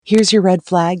Here's Your Red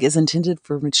Flag is intended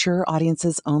for mature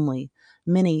audiences only.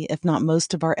 Many, if not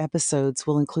most, of our episodes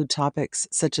will include topics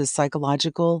such as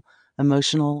psychological,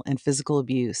 emotional, and physical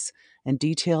abuse, and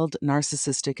detailed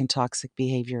narcissistic and toxic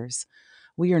behaviors.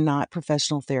 We are not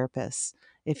professional therapists.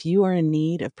 If you are in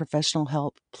need of professional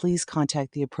help, please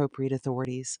contact the appropriate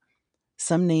authorities.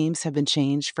 Some names have been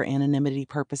changed for anonymity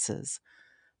purposes.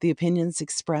 The opinions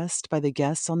expressed by the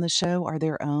guests on the show are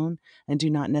their own and do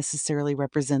not necessarily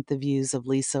represent the views of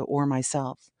Lisa or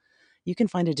myself. You can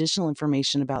find additional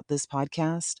information about this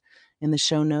podcast in the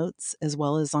show notes as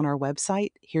well as on our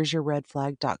website,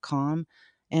 here'syourredflag.com.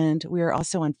 And we are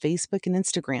also on Facebook and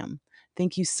Instagram.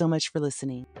 Thank you so much for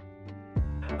listening.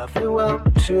 I flew up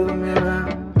to the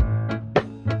mirror.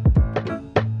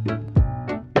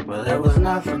 Well, there was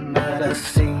nothing that I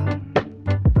seen.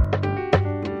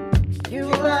 You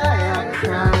lie and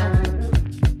cry.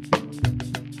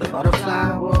 The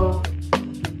butterfly walk.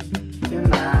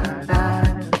 And I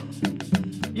died.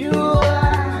 You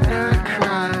lie and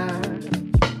cry.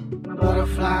 The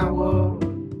butterfly walk.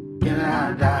 And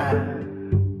I died.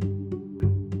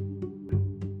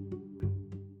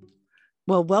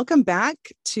 Well, welcome back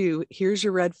to Here's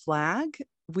Your Red Flag.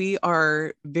 We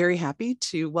are very happy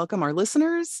to welcome our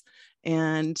listeners.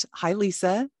 And hi,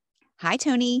 Lisa. Hi,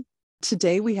 Toni.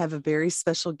 Today we have a very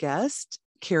special guest,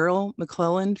 Carol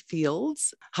McClelland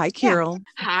Fields. Hi, Carol.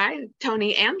 Yeah. Hi,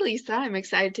 Toni and Lisa. I'm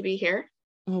excited to be here.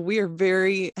 Well, we are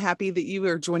very happy that you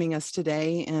are joining us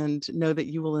today and know that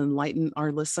you will enlighten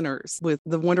our listeners with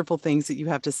the wonderful things that you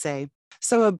have to say.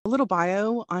 So a little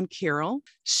bio on Carol.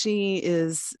 She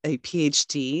is a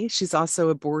PhD. She's also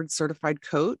a board certified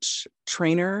coach,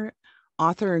 trainer,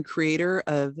 author, and creator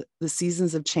of The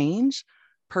Seasons of Change,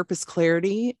 Purpose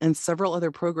Clarity, and several other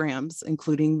programs,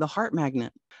 including the Heart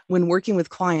Magnet. When working with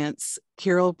clients,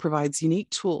 Carol provides unique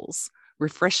tools,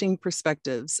 refreshing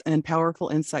perspectives, and powerful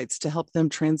insights to help them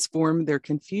transform their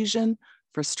confusion,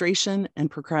 frustration, and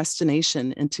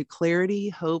procrastination into clarity,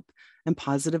 hope, and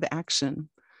positive action.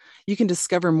 You can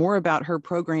discover more about her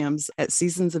programs at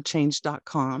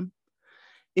seasonsofchange.com.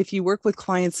 If you work with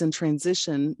clients in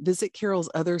transition, visit Carol's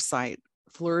other site,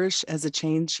 Flourish as a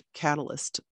Change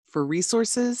Catalyst, for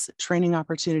resources, training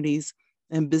opportunities,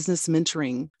 and business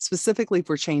mentoring, specifically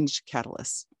for change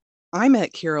catalysts. I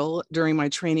met Carol during my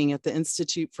training at the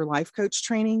Institute for Life Coach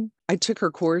Training. I took her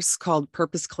course called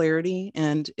Purpose Clarity,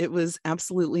 and it was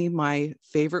absolutely my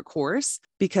favorite course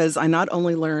because I not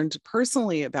only learned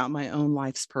personally about my own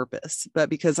life's purpose, but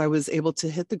because I was able to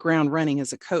hit the ground running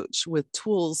as a coach with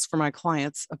tools for my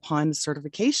clients upon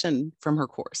certification from her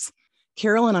course.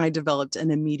 Carol and I developed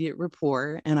an immediate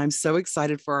rapport, and I'm so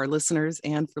excited for our listeners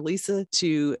and for Lisa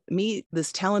to meet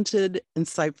this talented,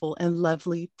 insightful, and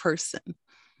lovely person.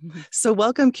 So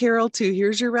welcome, Carol, to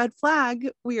Here's Your Red Flag.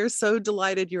 We are so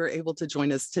delighted you are able to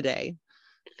join us today.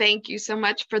 Thank you so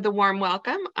much for the warm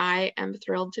welcome. I am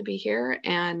thrilled to be here.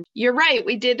 And you're right,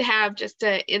 we did have just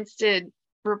an instant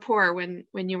rapport when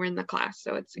you were in the class.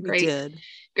 So it's great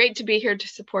to be here to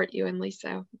support you and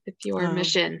Lisa with your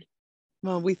mission.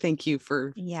 Well, we thank you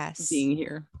for being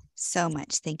here. So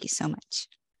much. Thank you so much.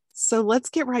 So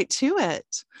let's get right to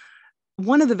it.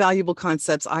 One of the valuable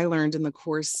concepts I learned in the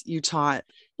course you taught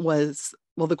was,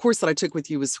 the course that I took with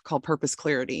you was called Purpose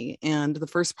Clarity. And the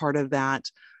first part of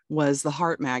that was the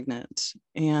Heart Magnet.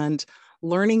 And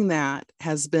learning that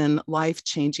has been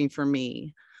life-changing for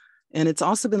me. And it's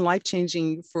also been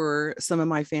life-changing for some of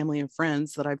my family and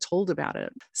friends that I've told about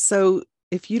it. So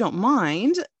if you don't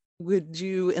mind, would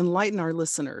you enlighten our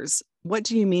listeners? What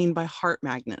do you mean by Heart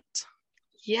Magnet?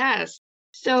 Yes.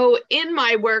 So in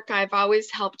my work, I've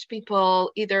always helped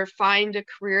people either find a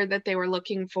career that they were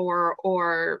looking for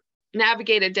or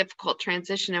navigate a difficult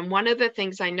transition. And one of the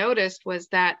things I noticed was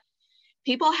that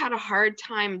people had a hard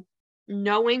time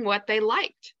knowing what they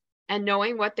liked and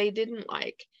knowing what they didn't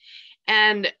like.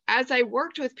 And as I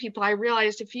worked with people, I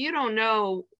realized if you don't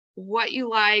know what you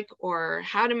like or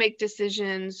how to make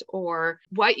decisions or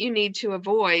what you need to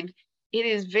avoid, it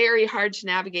is very hard to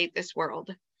navigate this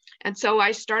world. And so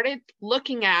I started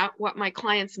looking at what my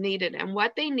clients needed, and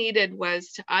what they needed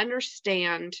was to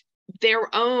understand their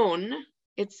own,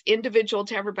 it's individual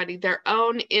to everybody, their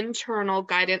own internal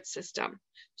guidance system.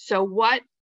 So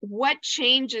what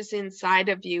changes inside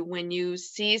of you when you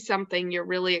see something you're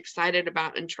really excited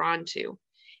about and drawn to?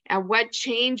 And what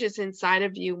changes inside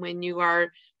of you when you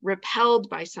are repelled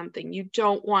by something? You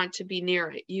don't want to be near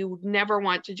it. You never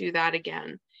want to do that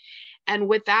again. And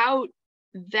without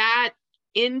that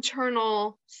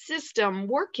internal system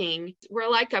working, we're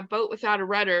like a boat without a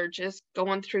rudder, just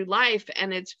going through life,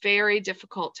 and it's very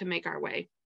difficult to make our way.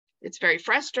 It's very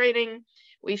frustrating.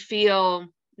 We feel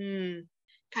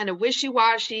kind of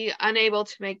wishy-washy, unable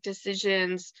to make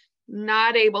decisions,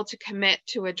 not able to commit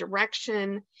to a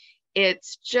direction.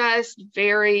 It's just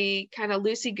very kind of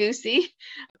loosey-goosey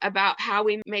about how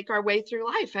we make our way through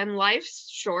life. And life's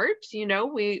short,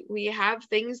 we have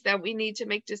things that we need to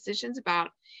make decisions about,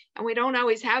 and we don't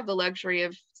always have the luxury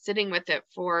of sitting with it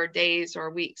for days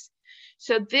or weeks.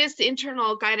 So this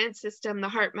internal guidance system, the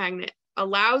heart magnet,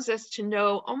 allows us to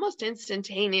know almost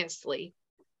instantaneously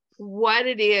what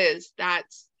it is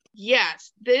that's,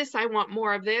 yes, this, I want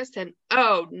more of this, and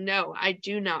oh no, I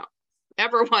do not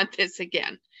ever want this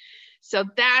again. So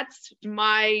that's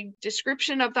my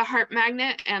description of the heart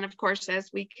magnet. And of course,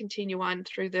 as we continue on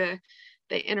through the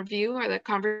interview or the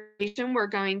conversation, we're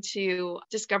going to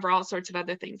discover all sorts of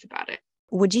other things about it.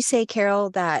 Would you say,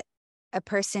 Carol, that a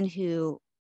person who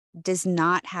does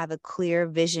not have a clear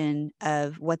vision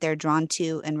of what they're drawn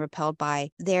to and repelled by,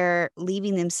 they're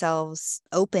leaving themselves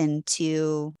open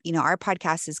to, our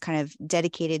podcast is kind of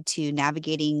dedicated to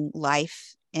navigating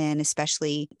life and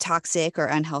especially toxic or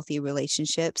unhealthy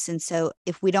relationships. And so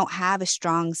if we don't have a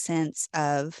strong sense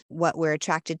of what we're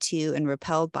attracted to and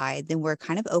repelled by, then we're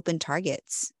kind of open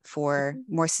targets for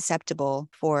more susceptible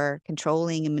for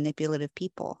controlling and manipulative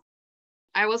people.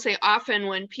 I will say often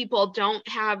when people don't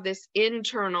have this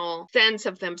internal sense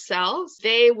of themselves,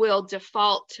 they will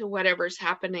default to whatever's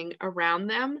happening around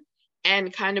them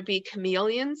and kind of be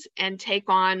chameleons and take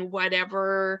on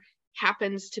whatever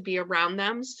happens to be around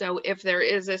them. So if there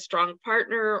is a strong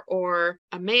partner or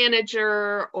a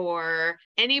manager or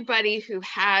anybody who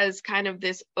has kind of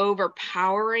this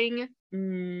overpowering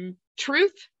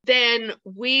truth, then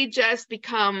we just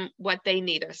become what they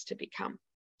need us to become.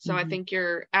 So I think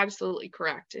you're absolutely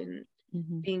correct in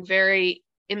being very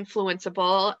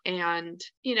influenceable, and,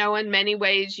 in many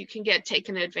ways you can get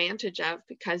taken advantage of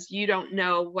because you don't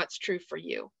know what's true for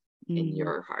you in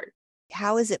your heart.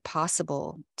 How is it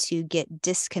possible to get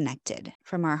disconnected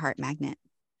from our heart magnet?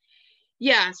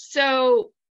 Yeah.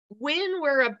 So when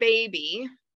we're a baby,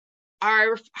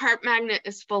 our heart magnet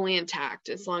is fully intact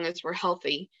as long as we're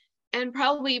healthy. And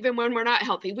probably even when we're not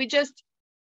healthy, we just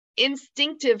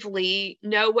instinctively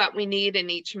know what we need in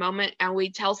each moment, and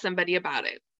we tell somebody about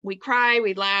it. We cry,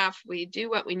 we laugh, we do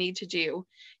what we need to do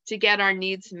to get our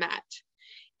needs met.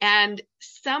 And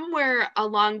somewhere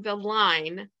along the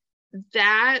line,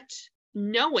 that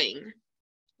knowing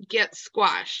gets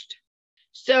squashed.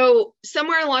 So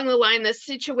somewhere along the line, the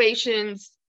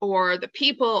situations or the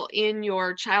people in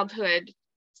your childhood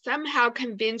somehow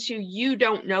convince you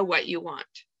don't know what you want.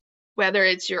 Whether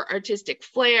it's your artistic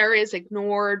flair is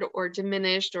ignored or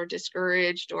diminished or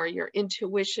discouraged, or your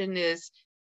intuition is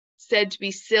said to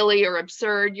be silly or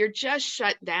absurd, you're just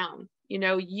shut down.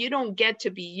 You don't get to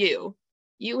be you.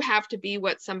 You have to be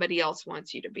what somebody else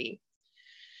wants you to be.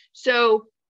 So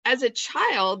as a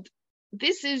child,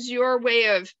 this is your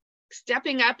way of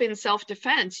stepping up in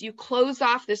self-defense. You close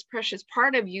off this precious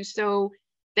part of you so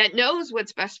that knows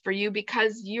what's best for you,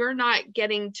 because you're not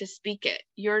getting to speak it.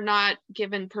 You're not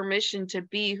given permission to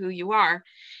be who you are.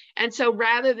 And so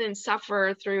rather than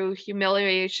suffer through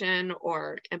humiliation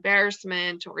or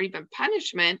embarrassment or even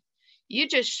punishment, you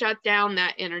just shut down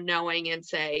that inner knowing and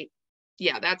say,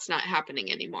 yeah, that's not happening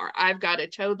anymore. I've got to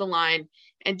toe the line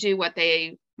and do what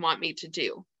they want me to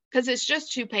do, because it's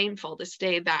just too painful to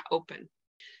stay that open.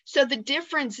 So the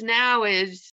difference now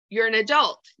is you're an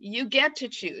adult. You get to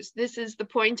choose. This is the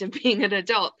point of being an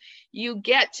adult. You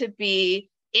get to be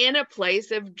in a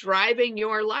place of driving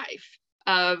your life,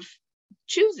 of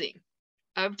choosing,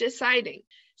 of deciding.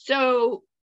 So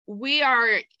we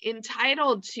are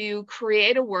entitled to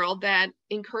create a world that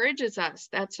encourages us,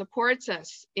 that supports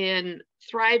us in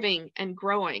thriving and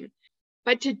growing.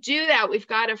 But to do that, we've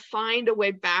got to find a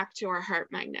way back to our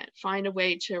heart magnet, find a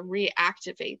way to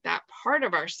reactivate that part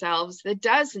of ourselves that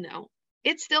does know.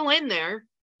 It's still in there.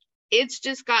 It's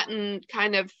just gotten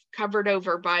kind of covered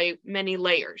over by many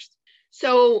layers.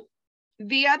 So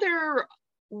the other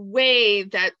way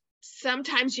that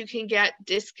sometimes you can get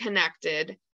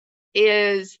disconnected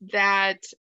is that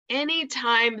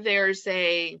anytime there's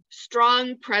a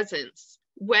strong presence,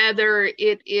 whether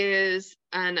it is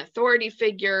an authority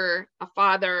figure, a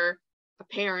father, a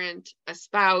parent, a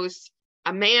spouse,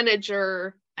 a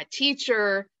manager, a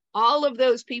teacher, all of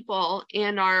those people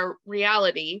in our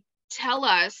reality tell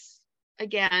us,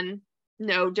 again,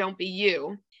 no, don't be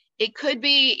you. It could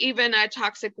be even a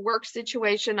toxic work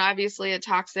situation. Obviously, a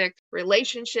toxic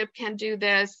relationship can do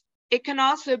this. It can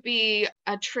also be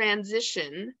a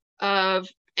transition of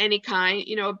any kind,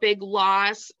 a big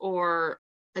loss or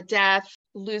a death,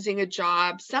 losing a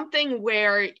job, something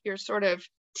where you're sort of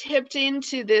tipped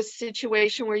into this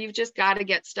situation where you've just got to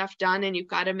get stuff done and you've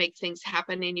got to make things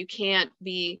happen and you can't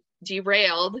be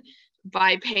derailed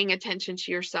by paying attention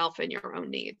to yourself and your own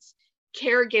needs.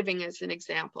 Caregiving is an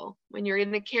example. When you're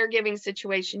in a caregiving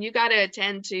situation, you got to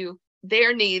attend to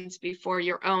their needs before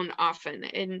your own often.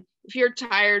 And if you're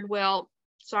tired, well,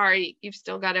 sorry, you've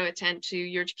still got to attend to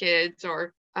your kids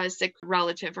or a sick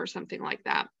relative or something like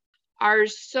that. Our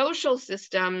social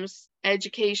systems,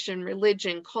 education,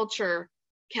 religion, culture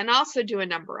can also do a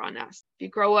number on us. If you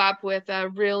grow up with a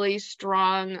really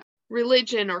strong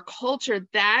religion or culture,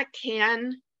 that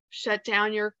can shut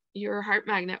down your heart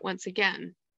magnet once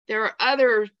again. There are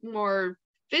other more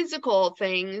physical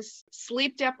things.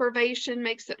 Sleep deprivation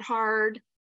makes it hard,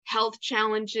 health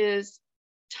challenges,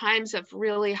 times of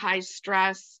really high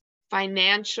stress,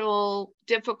 financial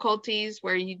difficulties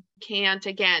where you can't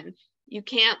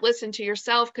listen to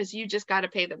yourself because you just got to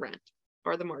pay the rent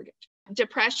or the mortgage.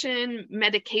 Depression,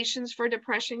 medications for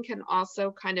depression can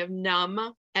also kind of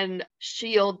numb and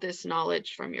shield this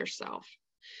knowledge from yourself.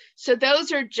 So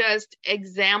those are just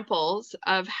examples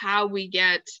of how we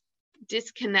get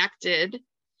disconnected.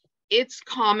 It's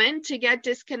common to get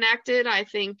disconnected. I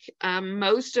think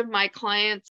most of my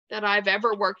clients that I've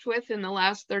ever worked with in the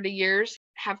last 30 years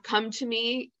have come to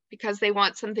me because they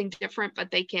want something different,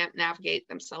 but they can't navigate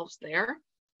themselves there.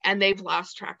 And they've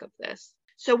lost track of this.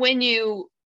 So when you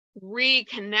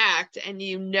reconnect and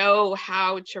you know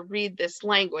how to read this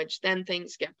language, then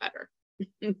things get better.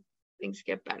 Things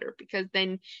get better because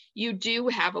then you do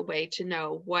have a way to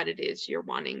know what it is you're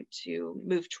wanting to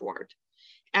move toward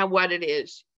and what it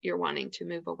is you're wanting to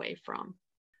move away from.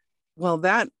 Well,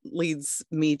 that leads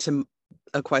me to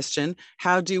a question.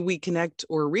 How do we connect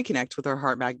or reconnect with our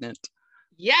heart magnet?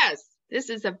 Yes, this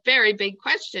is a very big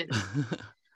question.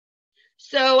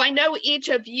 So I know each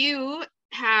of you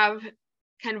have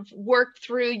kind of worked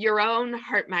through your own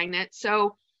heart magnet.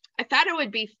 So I thought it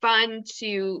would be fun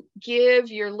to give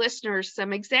your listeners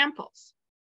some examples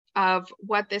of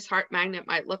what this heart magnet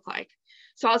might look like.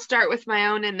 So I'll start with my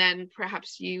own, and then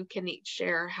perhaps you can each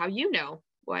share how you know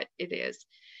what it is.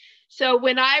 So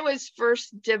when I was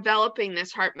first developing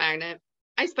this heart magnet,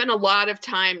 I spent a lot of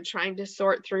time trying to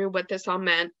sort through what this all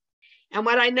meant. And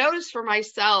what I noticed for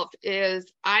myself is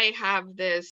I have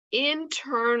this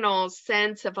internal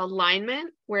sense of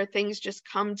alignment where things just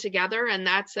come together. And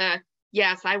that's a,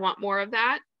 yes, I want more of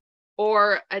that,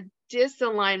 or a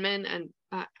disalignment and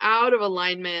out of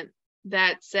alignment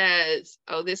that says,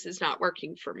 oh, this is not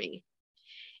working for me.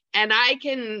 And I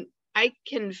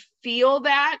can feel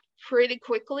that pretty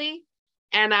quickly.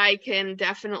 And I can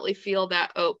definitely feel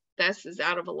that, oh, this is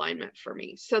out of alignment for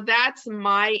me. So that's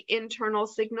my internal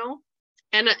signal.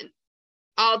 And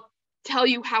I'll tell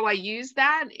you how I use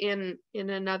that in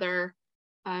another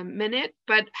minute.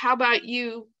 But how about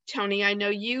you, Toni? I know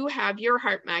you have your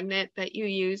heart magnet that you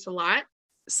use a lot.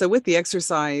 So with the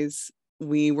exercise,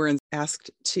 we were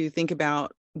asked to think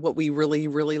about what we really,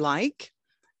 really like.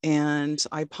 And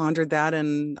I pondered that,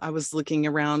 and I was looking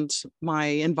around my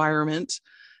environment,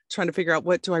 trying to figure out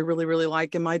what do I really, really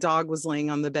like. And my dog was laying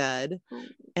on the bed,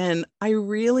 and I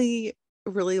really,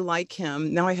 really like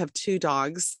him. Now I have two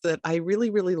dogs that I really,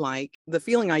 really like. The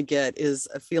feeling I get is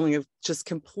a feeling of just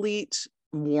complete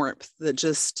warmth that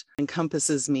just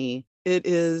encompasses me. It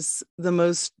is the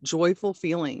most joyful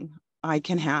feeling I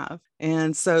can have.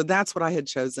 And so that's what I had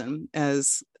chosen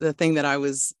as the thing that I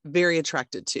was very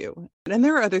attracted to. And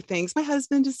there are other things. My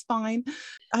husband is fine.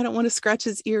 I don't want to scratch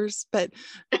his ears, but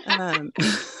yeah.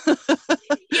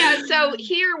 So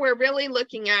here we're really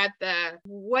looking at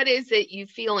what is it you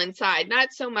feel inside,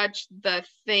 not so much the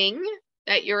thing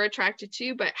that you're attracted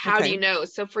to, but how do you know?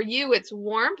 So for you, it's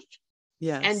warmth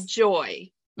and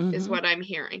joy is what I'm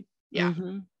hearing. Yeah.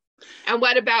 Mm-hmm. And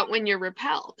what about when you're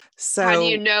repelled? So how do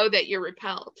you know that you're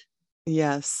repelled?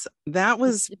 Yes, that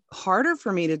was harder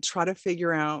for me to try to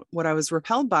figure out what I was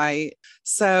repelled by.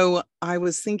 So I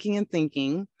was thinking and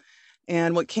thinking,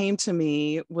 and what came to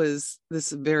me was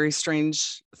this very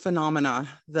strange phenomena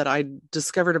that I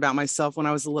discovered about myself when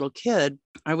I was a little kid.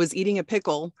 I was eating a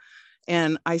pickle,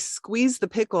 and I squeezed the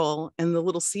pickle, and the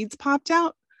little seeds popped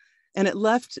out, and it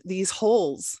left these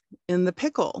holes in the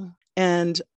pickle.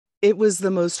 And it was the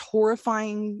most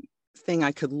horrifying thing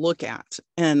I could look at.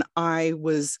 And I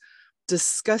was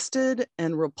disgusted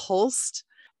and repulsed.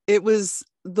 It was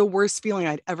the worst feeling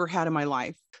I'd ever had in my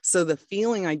life. So the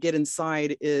feeling I get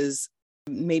inside is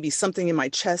maybe something in my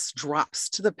chest drops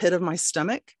to the pit of my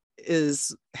stomach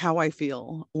is how I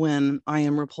feel when I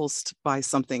am repulsed by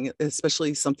something,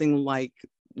 especially something like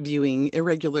viewing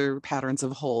irregular patterns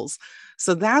of holes.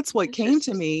 So that's what came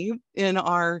to me in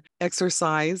our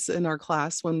exercise in our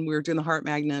class when we were doing the heart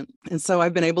magnet. And so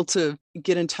I've been able to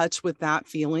get in touch with that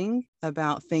feeling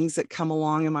about things that come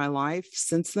along in my life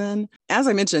since then. As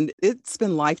I mentioned, it's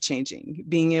been life-changing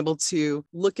being able to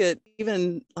look at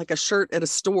even like a shirt at a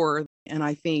store and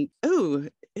I think, oh,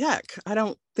 heck, I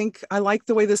don't think I like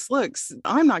the way this looks.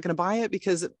 I'm not going to buy it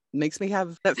because it makes me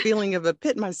have that feeling of a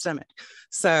pit in my stomach.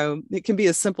 So it can be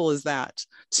as simple as that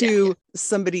to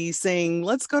somebody saying,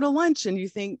 let's go to lunch. And you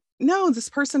think, no, this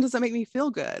person doesn't make me feel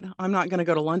good. I'm not going to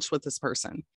go to lunch with this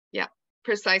person. Yeah,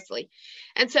 precisely.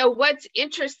 And so what's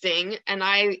interesting, and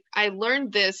I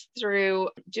learned this through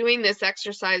doing this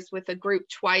exercise with a group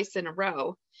twice in a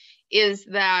row, is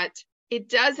that it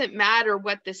doesn't matter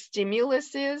what the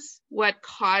stimulus is, what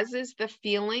causes the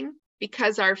feeling,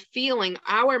 because our feeling,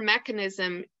 our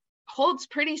mechanism holds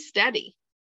pretty steady.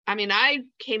 I mean, I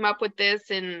came up with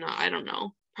this in, I don't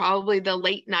know, probably the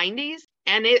late 90s,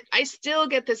 and I still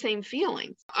get the same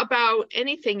feelings about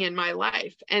anything in my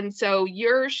life. And so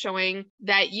you're showing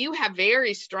that you have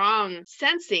very strong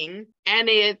sensing and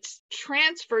it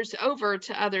transfers over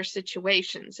to other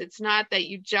situations. It's not that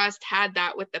you just had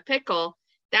that with the pickle.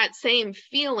 That same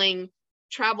feeling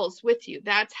travels with you.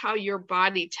 That's how your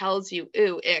body tells you,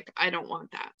 ooh, ick, I don't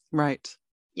want that. Right.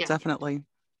 Yeah. Definitely.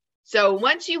 So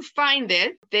once you find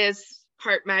it, this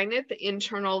heart magnet, the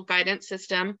internal guidance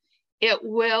system, it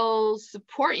will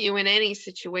support you in any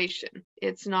situation.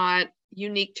 It's not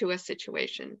unique to a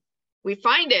situation. We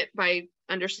find it by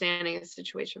understanding a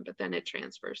situation, but then it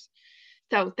transfers.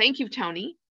 So thank you,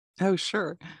 Toni. Oh,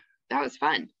 sure. That was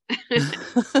fun.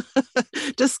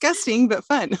 Disgusting, but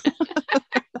fun.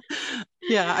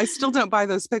 Yeah, I still don't buy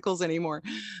those pickles anymore.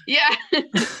 Yeah.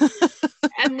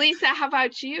 And Lisa, how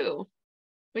about you?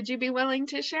 Would you be willing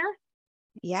to share?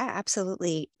 Yeah,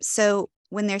 absolutely. So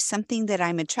when there's something that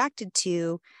I'm attracted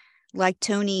to, like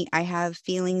Toni, I have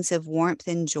feelings of warmth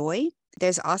and joy.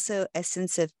 There's also a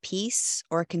sense of peace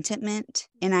or contentment.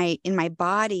 And in my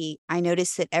body, I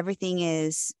notice that everything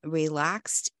is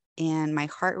relaxed and my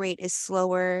heart rate is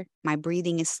slower. My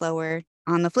breathing is slower.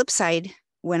 On the flip side,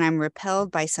 when I'm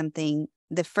repelled by something,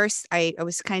 I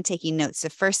was kind of taking notes. The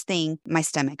first thing, my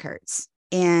stomach hurts.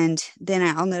 And then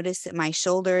I'll notice that my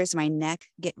shoulders, my neck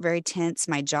get very tense.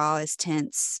 My jaw is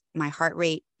tense. My heart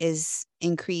rate is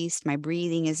increased. My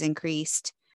breathing is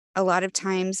increased. A lot of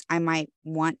times I might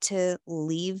want to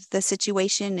leave the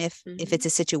situation if it's a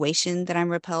situation that I'm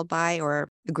repelled by or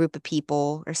a group of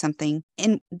people or something.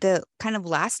 And the kind of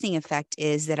lasting effect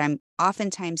is that I'm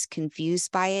oftentimes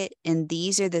confused by it. And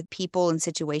these are the people and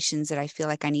situations that I feel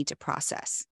like I need to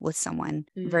process with someone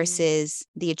versus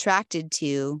the attracted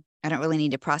to. I don't really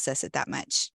need to process it that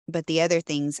much. But the other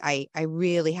things, I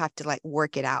really have to like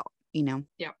work it out, you know?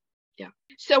 Yeah. Yeah.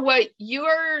 So what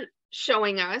you're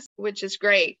showing us, which is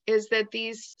great, is that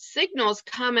these signals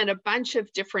come in a bunch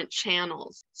of different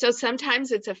channels. So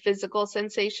sometimes it's a physical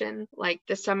sensation, like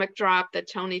the stomach drop that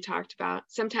Toni talked about.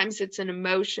 Sometimes it's an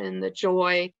emotion, the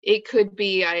joy. It could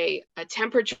be a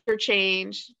temperature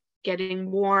change,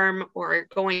 getting warm or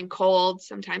going cold.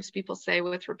 Sometimes people say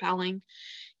with repelling.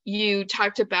 You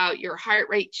talked about your heart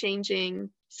rate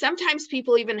changing. Sometimes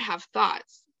people even have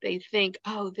thoughts. They think,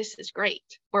 oh, this is great,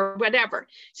 or whatever.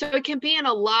 So it can be in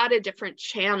a lot of different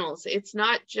channels. It's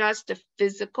not just a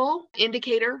physical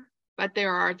indicator, but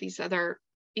there are these other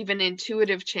even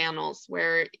intuitive channels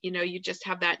where, you just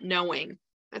have that knowing.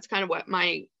 That's kind of what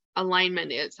my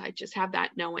alignment is. I just have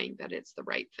that knowing that it's the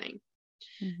right thing.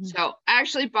 Mm-hmm. So I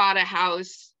actually bought a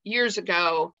house years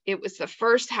ago. It was the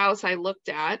first house I looked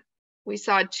at. We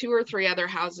saw 2 or 3 other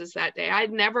houses that day.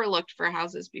 I'd never looked for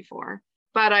houses before,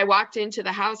 but I walked into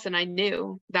the house and I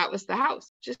knew that was the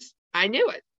house. I knew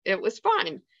it. It was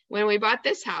fine. When we bought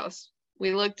this house,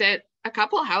 we looked at a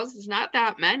couple houses, not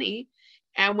that many.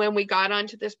 And when we got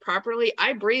onto this property,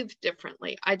 I breathed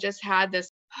differently. I just had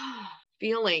this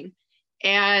feeling.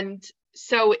 And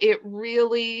so it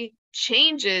really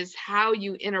changes how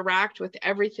you interact with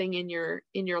everything in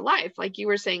your life. Like you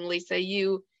were saying, Lisa,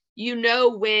 you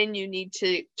know when you need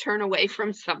to turn away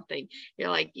from something. You're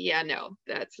like, yeah, no,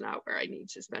 that's not where I need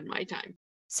to spend my time.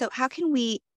 So how can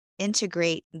we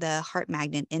integrate the heart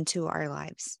magnet into our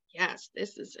lives? Yes,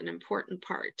 this is an important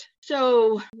part.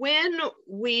 So when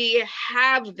we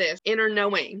have this inner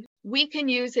knowing, we can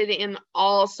use it in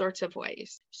all sorts of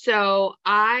ways. So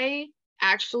I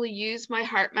actually use my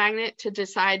heart magnet to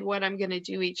decide what I'm going to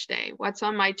do each day. What's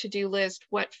on my to-do list,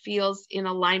 what feels in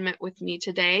alignment with me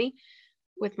today,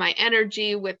 with my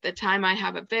energy, with the time I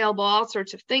have available, all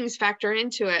sorts of things factor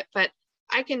into it. But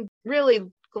I can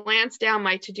really glance down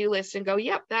my to-do list and go,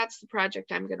 yep, that's the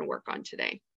project I'm going to work on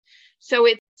today. So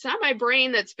it's not my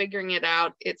brain that's figuring it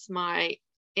out. It's my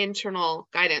internal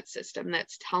guidance system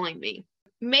that's telling me.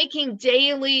 Making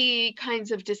daily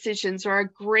kinds of decisions are a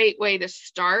great way to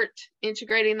start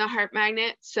integrating the heart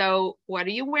magnet. So what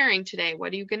are you wearing today?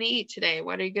 What are you going to eat today?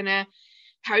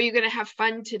 How are you going to have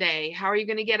fun today? How are you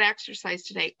going to get exercise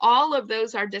today? All of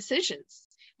those are decisions.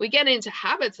 We get into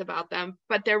habits about them,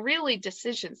 but they're really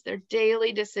decisions. They're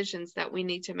daily decisions that we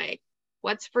need to make.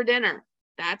 What's for dinner?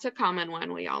 That's a common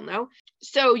one we all know.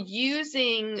 So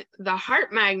using the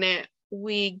heart magnet,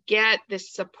 we get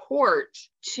this support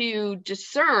to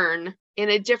discern in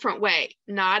a different way,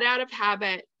 not out of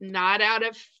habit, not out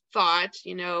of thought.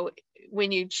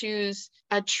 When you choose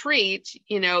a treat,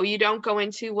 you don't go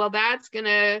into, well, that's going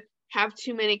to have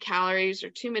too many calories or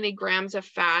too many grams of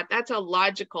fat. That's a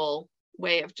logical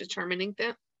way of determining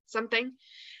something.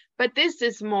 But this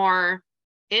is more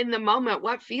in the moment,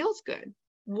 what feels good,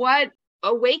 what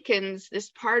awakens this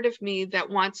part of me that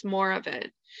wants more of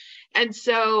it. And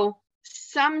so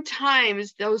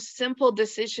sometimes those simple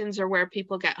decisions are where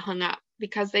people get hung up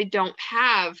because they don't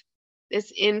have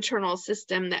this internal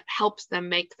system that helps them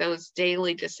make those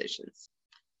daily decisions.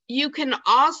 You can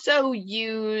also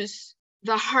use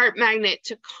the heart magnet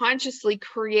to consciously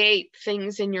create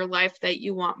things in your life that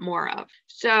you want more of.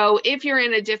 So if you're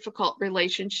in a difficult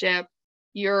relationship,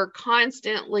 you're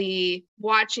constantly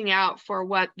watching out for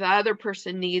what the other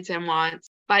person needs and wants.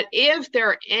 But if there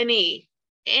are any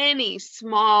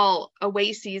small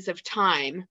oases of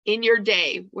time in your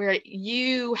day where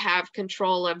you have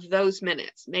control of those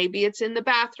minutes, maybe it's in the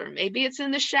bathroom, maybe it's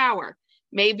in the shower,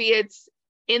 maybe it's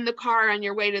in the car on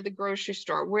your way to the grocery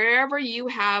store, wherever you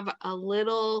have a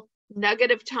little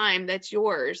nugget of time that's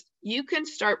yours, you can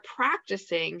start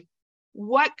practicing,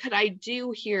 what could I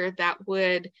do here that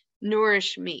would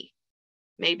nourish me?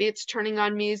 Maybe it's turning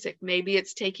on music. Maybe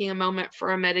it's taking a moment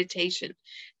for a meditation.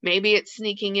 Maybe it's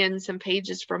sneaking in some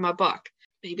pages from a book.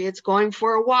 Maybe it's going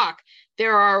for a walk.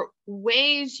 There are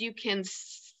ways you can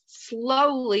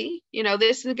slowly,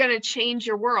 this is going to change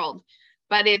your world,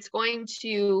 but it's going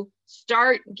to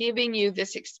start giving you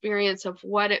this experience of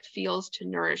what it feels to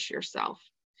nourish yourself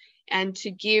and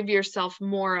to give yourself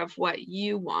more of what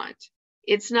you want.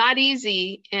 It's not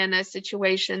easy in a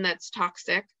situation that's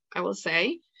toxic, I will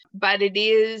say, but it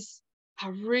is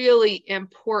a really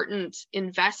important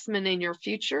investment in your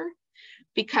future,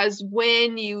 because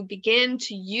when you begin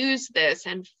to use this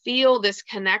and feel this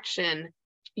connection,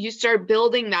 you start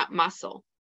building that muscle.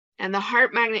 And the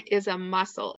heart magnet is a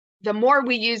muscle. The more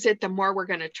we use it, the more we're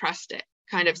going to trust it,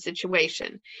 kind of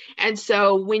situation. And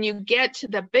so when you get to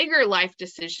the bigger life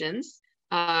decisions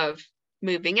of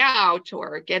moving out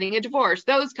or getting a divorce,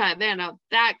 those kind of,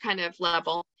 that kind of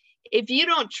level, if you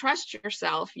don't trust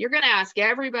yourself, you're going to ask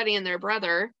everybody and their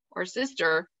brother or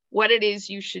sister what it is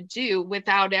you should do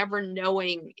without ever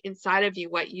knowing inside of you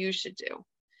what you should do.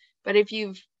 But if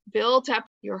you've built up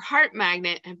your heart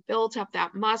magnet and built up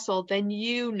that muscle, then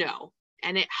you know,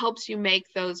 and it helps you make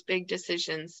those big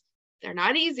decisions. They're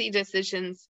not easy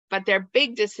decisions, but they're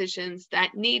big decisions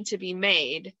that need to be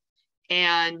made.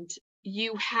 And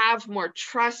you have more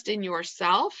trust in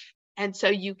yourself. And so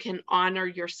you can honor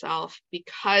yourself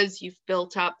because you've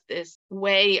built up this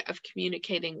way of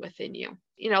communicating within you.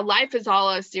 Life is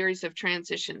all a series of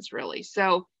transitions, really.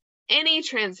 So any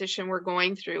transition we're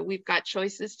going through, we've got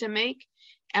choices to make.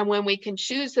 And when we can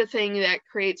choose the thing that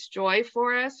creates joy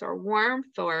for us, or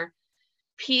warmth, or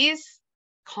peace,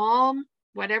 calm,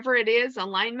 whatever it is,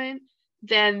 alignment,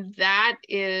 then that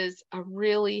is a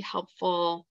really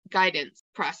helpful guidance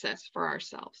process for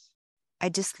ourselves. I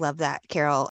just love that,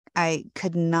 Carol. I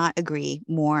could not agree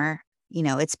more.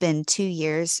 It's been 2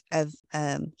 years of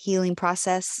healing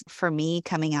process for me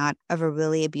coming out of a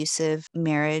really abusive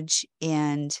marriage.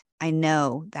 And I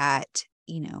know that,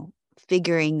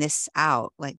 figuring this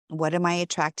out, like, what am I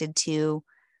attracted to?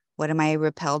 What am I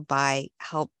repelled by?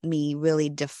 Helped me really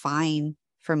define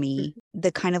for me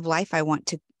the kind of life I want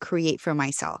to create for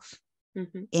myself.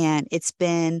 Mm-hmm. And it's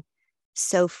been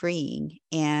so freeing.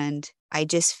 And I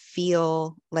just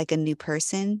feel like a new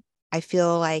person. I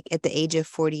feel like at the age of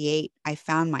 48, I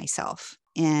found myself.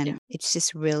 And it's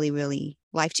just really, really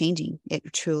life-changing. It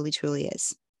truly, truly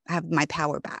is. I have my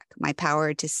power back, my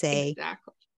power to say,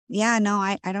 exactly. Yeah, no,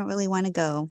 I don't really want to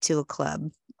go to a club,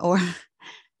 or,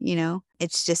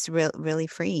 it's just really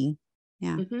freeing.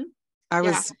 Yeah.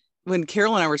 Mm-hmm. When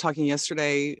Carol and I were talking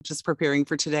yesterday, just preparing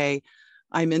for today,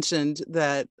 I mentioned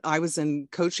that I was in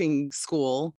coaching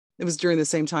school. It was during the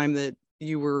same time that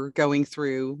you were going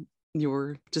through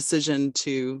your decision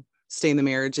to stay in the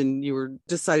marriage, and you were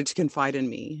decided to confide in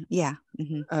me Yeah.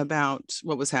 Mm-hmm. about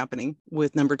what was happening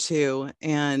with number two,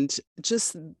 and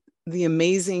just the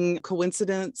amazing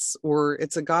coincidence, or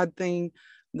it's a God thing,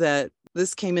 that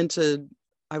this came into,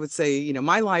 I would say,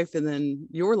 my life and then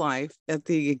your life at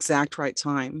the exact right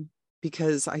time.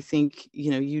 Because I think,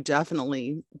 you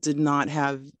definitely did not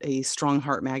have a strong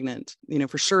heart magnet,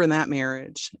 for sure in that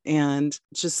marriage. And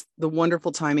just the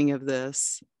wonderful timing of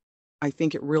this, I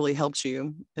think it really helped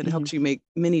you. It helped you make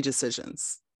many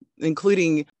decisions,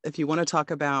 including, if you want to talk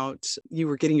about, you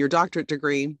were getting your doctorate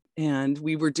degree and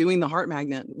we were doing the heart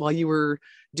magnet while you were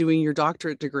doing your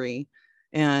doctorate degree.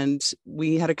 And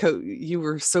we had you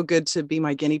were so good to be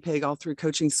my guinea pig all through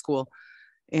coaching school.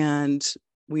 And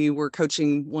we were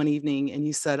coaching one evening and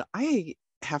you said, I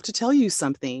have to tell you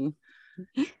something.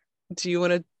 Do you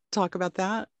want to talk about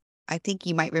that? I think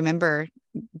you might remember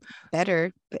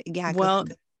better, but yeah. Well,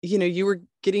 you were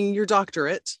getting your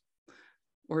doctorate,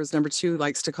 or as number two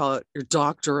likes to call it, your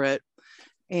doctorate.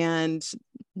 And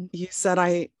you said,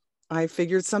 I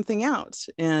figured something out.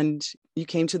 And you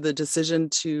came to the decision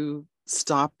to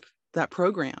stop that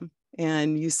program.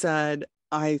 And you said,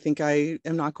 I think I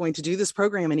am not going to do this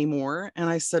program anymore. And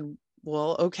I said,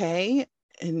 well, okay.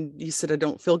 And you said, I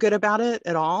don't feel good about it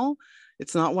at all.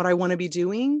 It's not what I want to be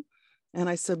doing. And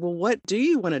I said, well, what do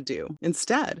you want to do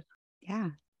instead?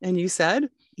 Yeah. And you said,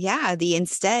 yeah, the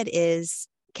instead is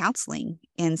counseling,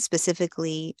 and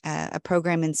specifically a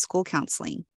program in school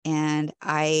counseling. And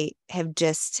I have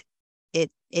just,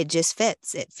 it just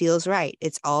fits. It feels right.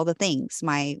 It's all the things.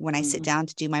 When I sit down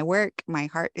to do my work, my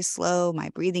heart is slow, my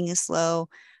breathing is slow.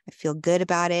 I feel good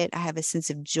about it. I have a sense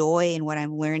of joy in what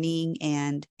I'm learning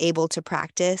and able to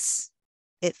practice.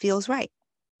 It feels right.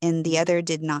 And the other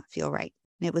did not feel right.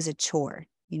 It was a chore,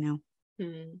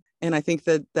 And I think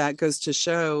that goes to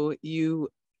show you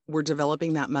were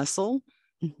developing that muscle,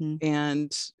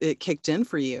 and it kicked in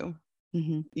for you.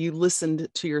 You listened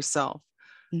to yourself.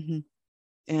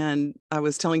 And I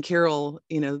was telling Carol,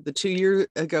 the 2 years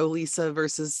ago Lisa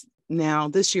versus now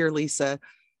this year Lisa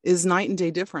is night and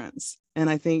day difference. And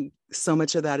I think so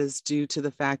much of that is due to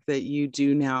the fact that you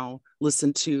do now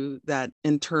listen to that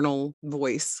internal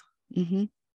voice,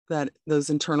 that those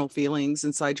internal feelings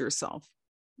inside yourself.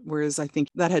 Whereas I think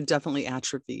that had definitely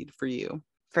atrophied for you.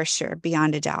 For sure.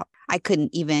 Beyond a doubt. I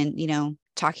couldn't even,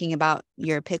 talking about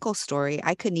your pickle story,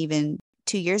 I couldn't even,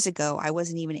 2 years ago, I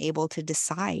wasn't even able to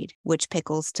decide which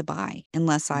pickles to buy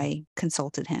unless I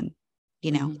consulted him,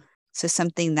 So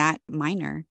something that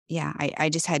minor. Yeah. I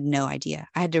just had no idea.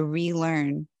 I had to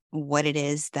relearn what it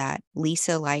is that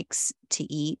Lisa likes to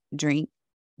eat, drink,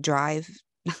 drive,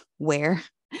 wear.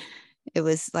 It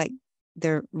was like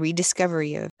the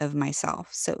rediscovery of myself.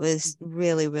 So it was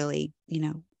really, really,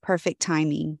 perfect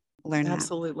timing. Learn that.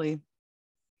 Absolutely.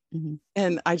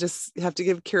 And I just have to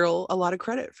give Carol a lot of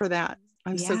credit for that.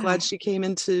 I'm so glad she came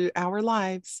into our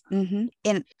lives.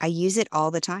 And I use it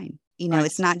all the time.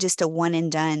 It's not just a one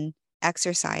and done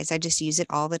exercise. I just use it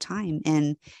all the time.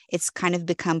 And it's kind of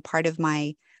become part of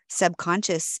my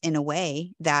subconscious in a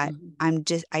way that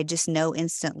I just know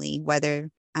instantly whether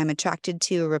I'm attracted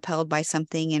to or repelled by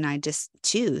something, and I just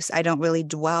choose. I don't really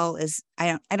dwell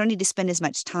I don't need to spend as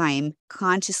much time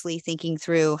consciously thinking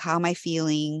through how am I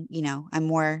feeling. I'm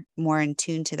more in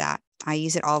tune to that. I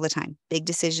use it all the time. Big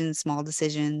decisions, small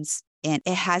decisions. And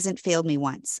it hasn't failed me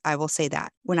once. I will say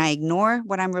that. When I ignore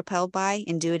what I'm repelled by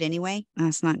and do it anyway,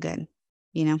 that's not good,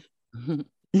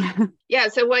 Yeah.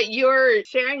 So what you're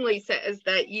sharing, Lisa, is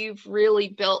that you've really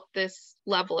built this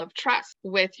level of trust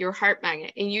with your heart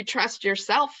magnet, and you trust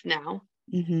yourself now.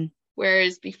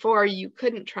 Whereas before you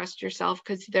couldn't trust yourself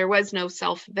because there was no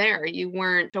self there. You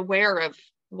weren't aware of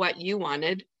what you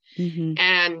wanted.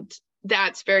 And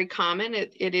that's very common.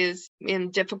 It is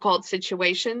in difficult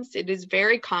situations. It is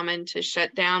very common to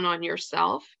shut down on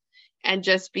yourself and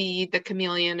just be the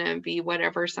chameleon and be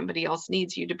whatever somebody else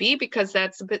needs you to be, because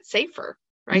that's a bit safer,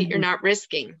 right? You're not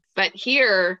risking. But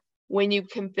here, when you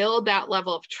can build that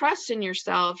level of trust in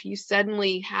yourself, you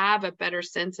suddenly have a better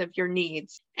sense of your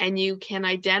needs, and you can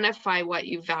identify what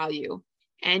you value,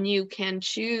 and you can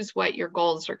choose what your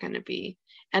goals are going to be.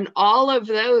 And all of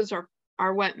those are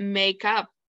what make up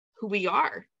who we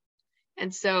are.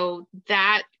 And so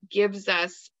that gives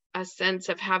us a sense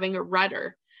of having a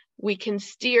rudder. We can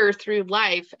steer through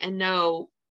life and know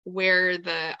where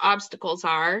the obstacles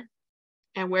are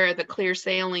and where the clear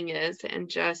sailing is, and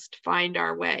just find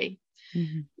our way.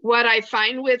 What I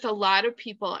find with a lot of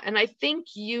people, and I think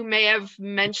you may have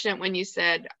mentioned it when you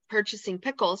said purchasing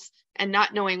pickles and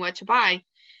not knowing what to buy,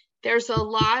 there's a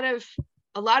lot of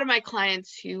my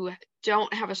clients who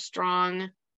don't have a strong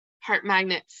heart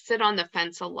magnet sit on the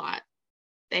fence a lot.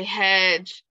 They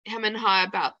hedge, hem and haw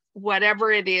about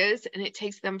whatever it is, and it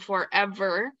takes them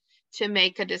forever to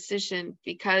make a decision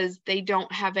because they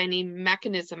don't have any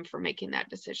mechanism for making that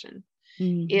decision.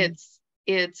 Mhm.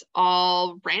 It's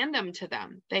all random to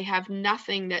them. They have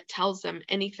nothing that tells them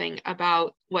anything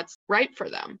about what's right for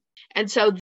them. And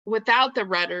so without the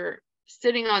rudder,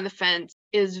 sitting on the fence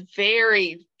is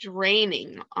very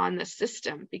draining on the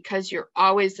system because you're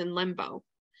always in limbo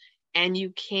and you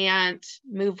can't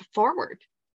move forward.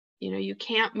 You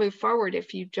can't move forward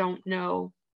if you don't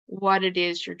know what it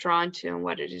is you're drawn to and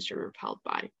what it is you're repelled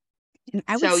by. And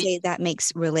I would So say that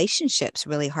makes relationships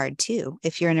really hard too.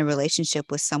 If you're in a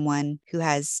relationship with someone who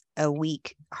has a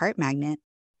weak heart magnet.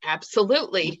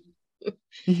 absolutely.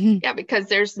 Hmm. Yeah, because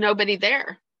there's nobody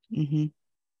there. Hmm.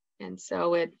 And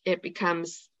so it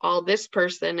becomes all this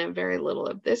person and very little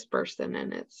of this person,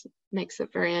 and it makes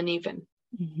it very uneven.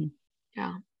 Hmm.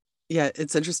 Yeah. Yeah,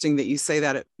 it's interesting that you say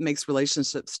that it makes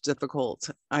relationships difficult.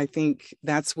 I think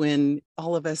that's when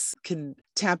all of us can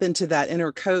tap into that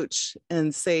inner coach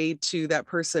and say to that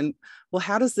person, well,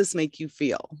 how does this make you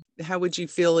feel? How would you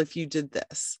feel if you did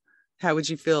this? How would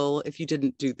you feel if you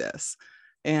didn't do this?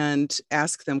 And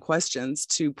ask them questions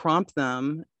to prompt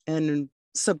them and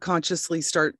subconsciously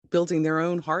start building their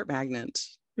own heart magnet.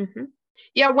 Mm-hmm.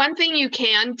 Yeah, one thing you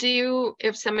can do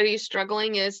if somebody's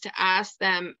struggling is to ask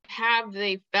them, have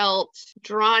they felt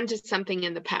drawn to something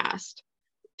in the past?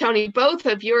 Toni, both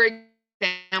of your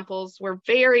examples were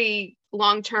very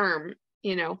long-term,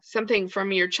 something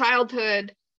from your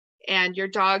childhood and your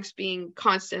dogs being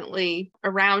constantly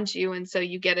around you. And so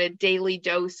you get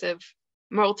a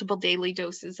multiple daily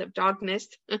doses of dogness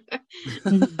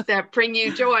that bring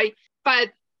you joy.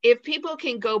 But if people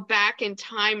can go back in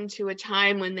time to a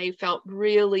time when they felt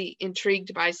really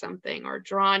intrigued by something or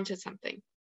drawn to something,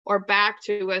 or back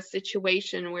to a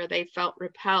situation where they felt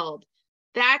repelled,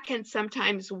 that can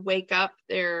sometimes wake up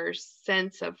their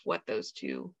sense of what those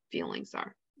two feelings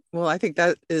are. Well, I think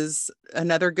that is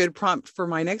another good prompt for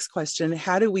my next question.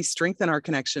 How do we strengthen our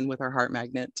connection with our heart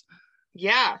magnet?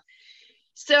 Yeah.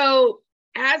 So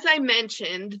as I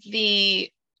mentioned,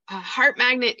 the heart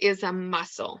magnet is a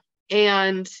muscle.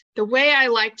 And the way I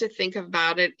like to think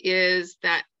about it is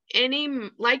that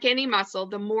like any muscle,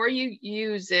 the more you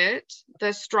use it,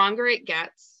 the stronger it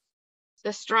gets.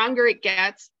 The stronger it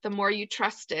gets, the more you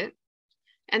trust it.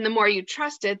 And the more you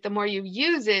trust it, the more you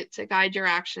use it to guide your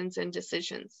actions and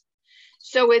decisions.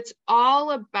 So it's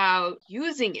all about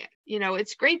using it.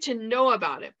 It's great to know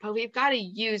about it, but we've got to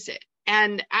use it.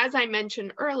 And as I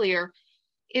mentioned earlier,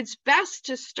 it's best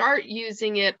to start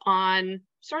using it on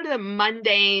sort of the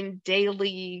mundane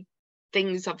daily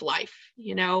things of life.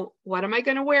 What am I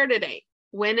going to wear today?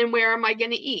 When and where am I going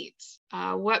to eat?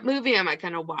 What movie am I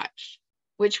going to watch?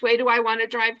 Which way do I want to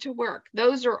drive to work?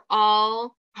 Those are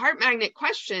all heart magnet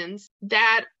questions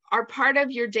that are part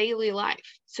of your daily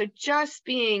life. So just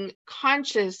being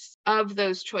conscious of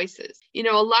those choices. A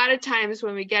lot of times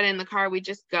when we get in the car, we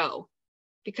just go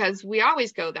because we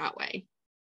always go that way.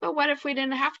 But what if we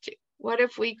didn't have to? What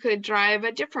if we could drive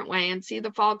a different way and see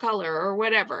the fall color or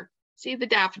whatever, see the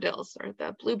daffodils or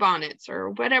the bluebonnets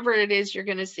or whatever it is you're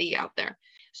going to see out there.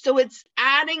 So it's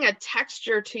adding a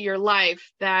texture to your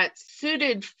life that's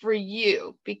suited for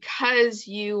you because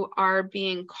you are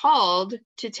being called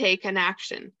to take an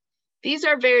action. These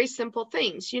are very simple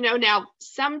things. Now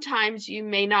sometimes you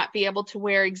may not be able to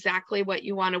wear exactly what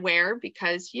you want to wear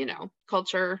because,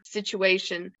 culture,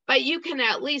 situation, but you can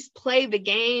at least play the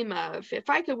game of, if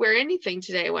I could wear anything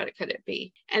today, what could it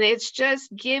be? And it's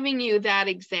just giving you that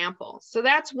example. So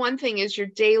that's one thing, is your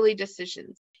daily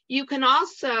decisions. You can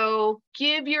also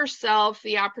give yourself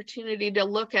the opportunity to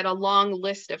look at a long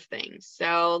list of things.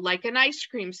 So like an ice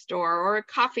cream store or a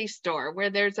coffee store where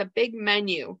there's a big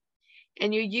menu,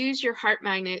 and you use your heart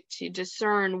magnet to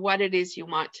discern what it is you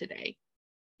want today.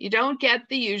 You don't get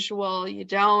the usual. You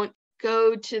don't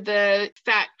go to the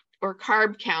fat or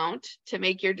carb count to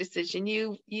make your decision.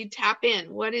 You tap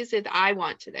in. What is it I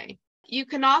want today? You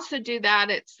can also do that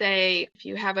at, say, if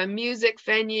you have a music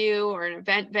venue or an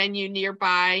event venue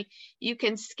nearby, you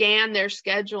can scan their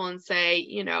schedule and say,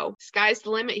 sky's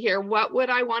the limit here. What would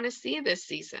I want to see this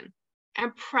season?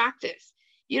 And practice.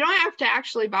 You don't have to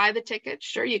actually buy the ticket.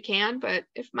 Sure, you can, but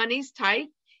if money's tight,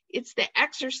 it's the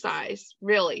exercise,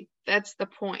 really. That's the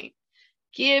point.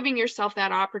 Giving yourself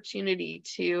that opportunity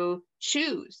to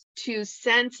choose, to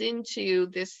sense into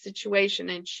this situation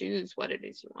and choose what it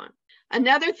is you want.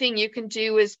 Another thing you can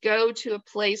do is go to a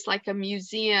place like a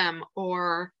museum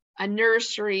or a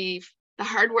nursery, the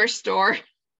hardware store,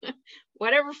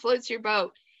 whatever floats your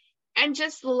boat, and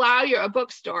just a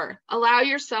bookstore, allow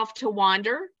yourself to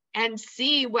wander. and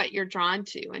see what you're drawn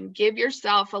to and give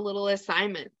yourself a little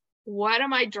assignment. What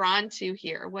am I drawn to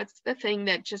here? What's the thing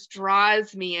that just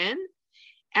draws me in?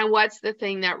 And what's the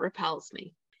thing that repels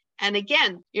me? And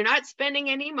again, you're not spending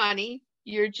any money.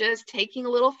 You're just taking a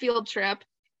little field trip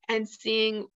and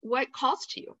seeing what calls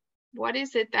to you. What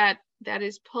is it that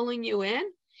is pulling you in?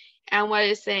 And what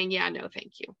is saying, yeah, no,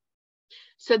 thank you.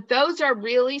 So those are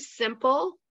really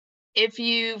simple. If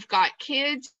you've got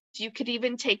kids, you could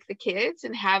even take the kids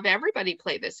and have everybody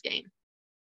play this game.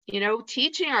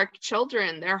 Teaching our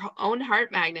children their own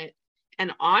heart magnet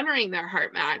and honoring their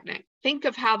heart magnet. Think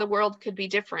of how the world could be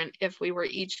different if we were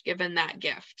each given that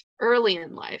gift early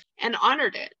in life and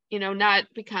honored it, not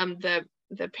become the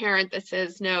parent that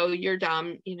says, no, you're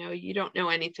dumb. You don't know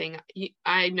anything.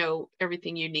 I know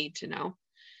everything you need to know.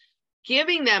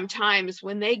 Giving them times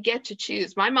when they get to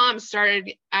choose. My mom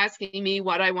started asking me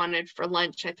what I wanted for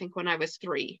lunch, I think when I was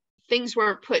 3. Things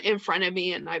weren't put in front of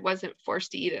me and I wasn't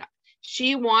forced to eat it.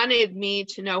 She wanted me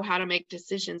to know how to make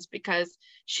decisions because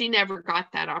she never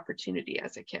got that opportunity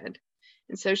as a kid.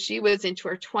 And so she was into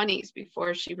her 20s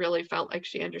before she really felt like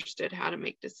she understood how to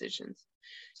make decisions.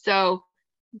 So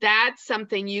that's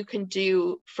something you can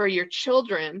do for your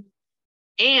children.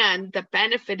 And the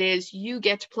benefit is you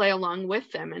get to play along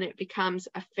with them, and it becomes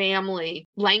a family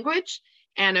language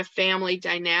and a family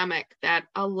dynamic that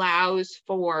allows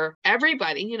for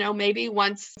everybody, maybe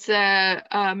once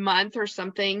a month or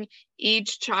something,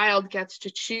 each child gets to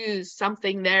choose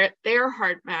something their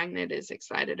heart magnet is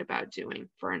excited about doing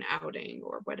for an outing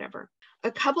or whatever.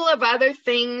 A couple of other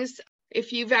things.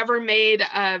 If you've ever made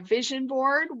a vision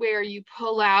board where you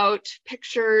pull out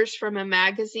pictures from a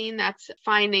magazine, that's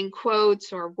finding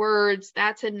quotes or words.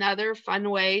 That's another fun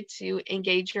way to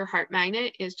engage your heart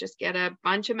magnet, is just get a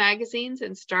bunch of magazines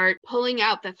and start pulling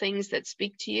out the things that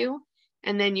speak to you.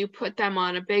 And then you put them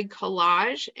on a big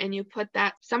collage and you put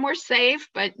that somewhere safe,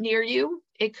 but near you.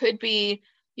 It could be,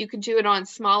 you could do it on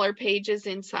smaller pages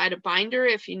inside a binder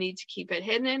if you need to keep it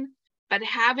hidden. But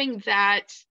having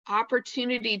that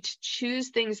opportunity to choose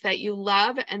things that you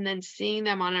love and then seeing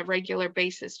them on a regular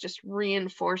basis just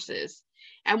reinforces.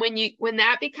 And when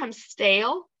that becomes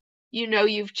stale,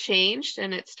 you've changed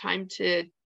and it's time to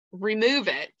remove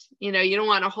it. You don't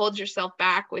want to hold yourself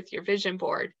back with your vision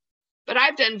board. But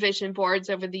I've done vision boards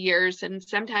over the years, and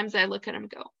sometimes I look at them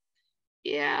and go,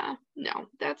 yeah, no,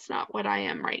 that's not what I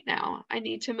am right now. I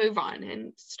need to move on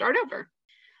and start over.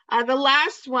 The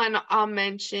last one I'll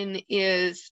mention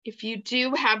is, if you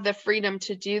do have the freedom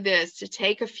to do this, to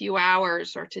take a few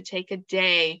hours or to take a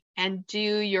day and do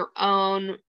your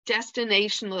own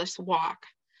destinationless walk.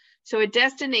 So a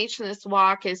destinationless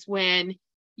walk is when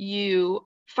you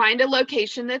find a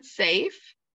location that's safe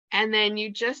and then you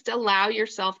just allow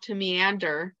yourself to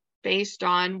meander based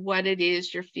on what it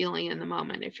is you're feeling in the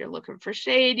moment. If you're looking for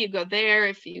shade, you go there.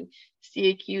 If you see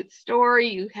a cute story,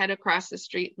 you head across the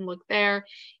street and look there.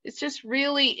 It's just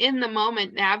really in the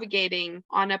moment, navigating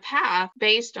on a path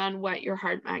based on what your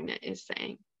heart magnet is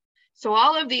saying. So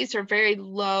all of these are very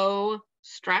low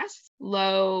stress,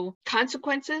 low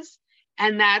consequences.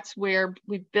 And that's where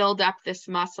we build up this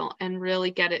muscle and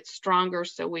really get it stronger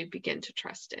so we begin to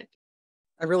trust it.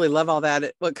 I really love all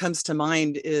that. What comes to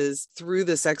mind is through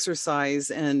this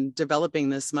exercise and developing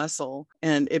this muscle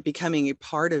and it becoming a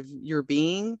part of your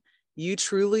being, you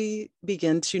truly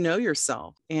begin to know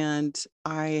yourself. And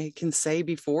I can say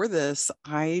before this,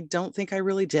 I don't think I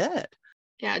really did.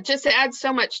 Yeah, it just adds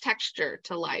so much texture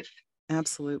to life.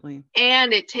 Absolutely.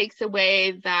 And it takes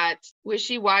away that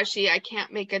wishy-washy, I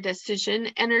can't make a decision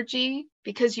energy,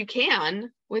 because you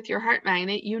can with your heart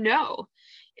magnet,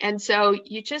 And so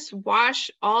you just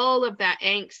wash all of that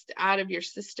angst out of your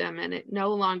system, and it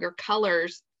no longer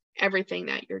colors everything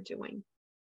that you're doing.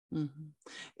 Mm-hmm.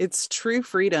 It's true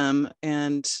freedom.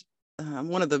 And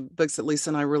one of the books that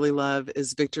Lisa and I really love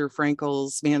is Viktor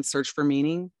Frankl's Man's Search for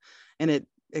Meaning. And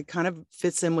it kind of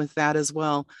fits in with that as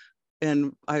well.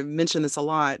 And I've mentioned this a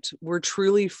lot. We're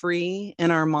truly free in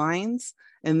our minds.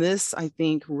 And this, I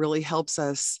think, really helps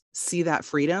us see that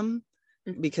freedom,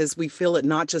 because we feel it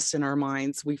not just in our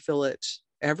minds, we feel it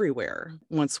everywhere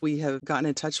once we have gotten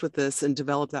in touch with this and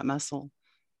developed that muscle.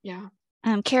 Yeah.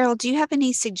 Carol, do you have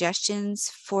any suggestions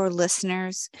for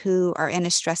listeners who are in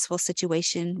a stressful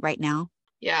situation right now?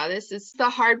 Yeah, this is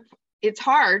it's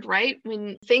hard, right?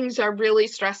 When things are really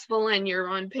stressful and you're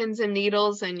on pins and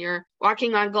needles and you're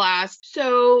walking on glass.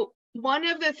 So one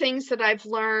of the things that I've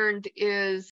learned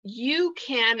is you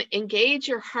can engage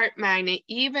your heart magnet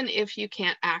even if you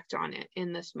can't act on it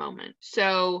in this moment.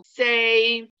 So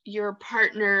say your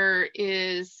partner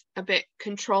is a bit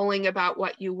controlling about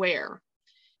what you wear.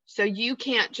 So you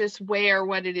can't just wear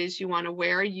what it is you want to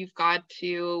wear. You've got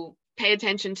to pay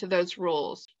attention to those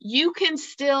rules. You can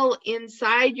still,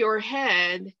 inside your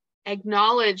head,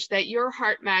 acknowledge that your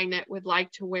heart magnet would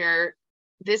like to wear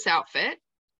this outfit.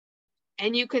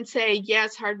 And you can say,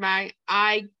 yes, heart magnet,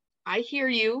 I hear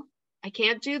you. I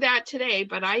can't do that today,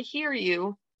 but I hear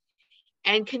you,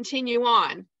 and continue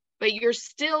on. But you're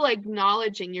still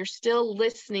acknowledging, you're still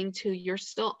listening to, you're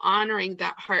still honoring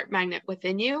that heart magnet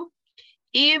within you,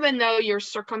 even though your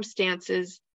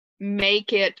circumstances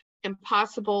make it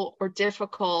impossible or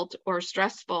difficult or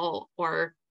stressful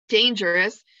or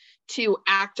dangerous to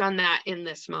act on that in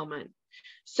this moment.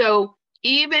 So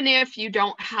even if you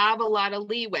don't have a lot of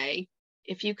leeway,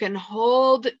 if you can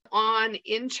hold on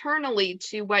internally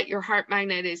to what your heart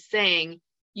magnet is saying,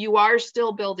 you are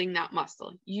still building that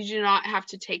muscle. You do not have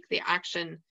to take the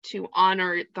action to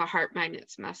honor the heart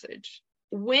magnet's message.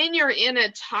 When you're in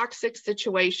a toxic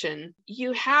situation,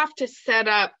 you have to set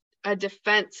up a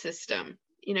defense system.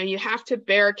 You have to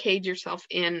barricade yourself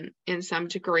in some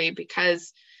degree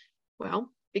because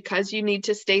you need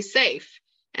to stay safe.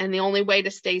 And the only way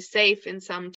to stay safe in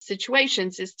some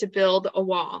situations is to build a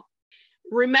wall.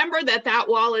 Remember that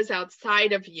wall is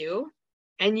outside of you,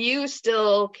 and you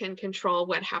still can control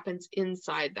what happens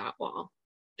inside that wall.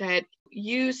 That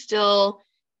you still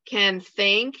can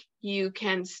think, you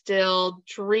can still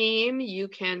dream, you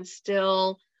can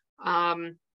still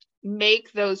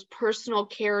make those personal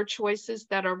care choices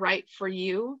that are right for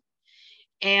you.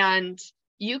 And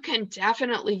you can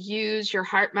definitely use your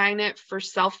heart magnet for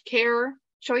self-care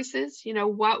choices.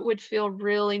 What would feel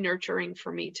really nurturing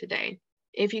for me today?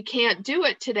 If you can't do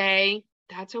it today,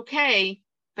 that's okay,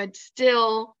 but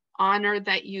still honor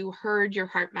that you heard your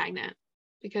heart magnet,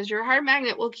 because your heart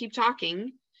magnet will keep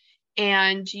talking,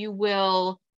 and you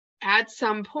will at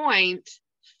some point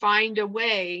find a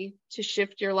way to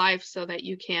shift your life so that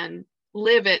you can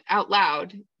live it out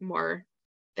loud more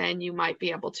than you might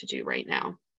be able to do right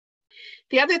now.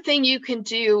 The other thing you can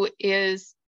do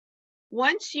is,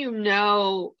 once you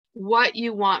know what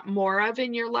you want more of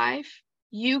in your life,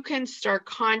 you can start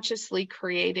consciously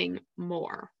creating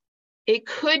more. It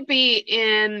could be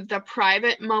in the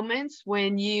private moments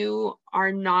when you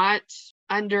are not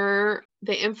under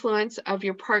the influence of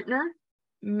your partner.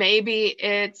 Maybe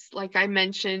it's, like I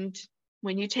mentioned,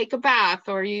 when you take a bath,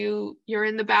 or you're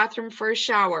in the bathroom for a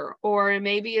shower, or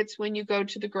maybe it's when you go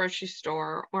to the grocery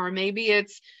store, or maybe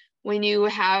it's when you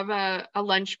have a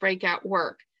lunch break at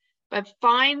work. But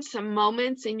find some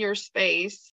moments in your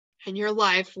space and your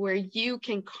life where you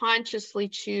can consciously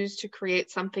choose to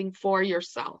create something for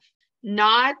yourself,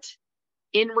 not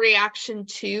in reaction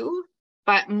to,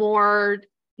 but more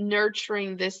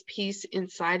nurturing this piece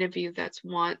inside of you that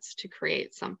wants to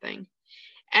create something.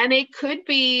 And it could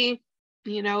be,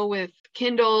 with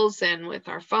Kindles and with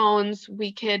our phones,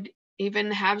 we could even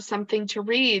have something to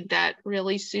read that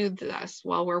really soothes us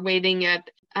while we're waiting at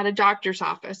a doctor's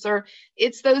office. Or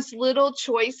it's those little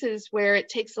choices where it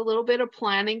takes a little bit of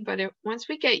planning, but once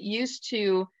we get used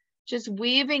to just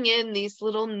weaving in these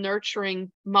little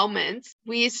nurturing moments,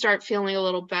 we start feeling a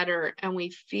little better, and we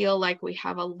feel like we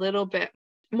have a little bit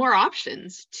more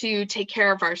options to take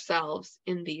care of ourselves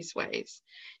in these ways.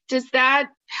 Does that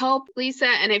help, Lisa?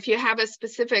 And if you have a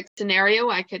specific scenario,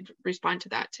 I could respond to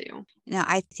that too. No,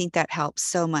 I think that helps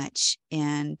so much.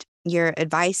 And your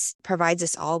advice provides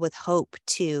us all with hope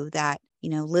too, that,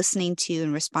 listening to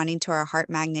and responding to our heart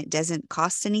magnet doesn't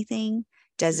cost anything,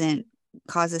 doesn't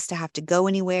cause us to have to go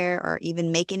anywhere or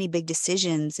even make any big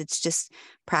decisions. It's just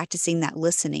practicing that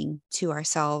listening to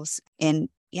ourselves. And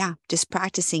just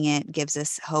practicing it gives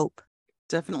us hope.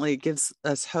 Definitely gives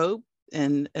us hope.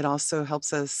 And it also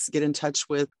helps us get in touch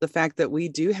with the fact that we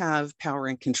do have power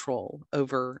and control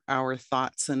over our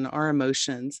thoughts and our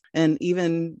emotions, and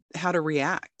even how to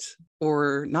react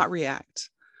or not react.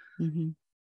 Mm-hmm.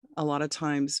 A lot of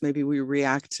times, maybe we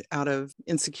react out of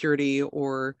insecurity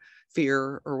or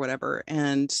fear or whatever.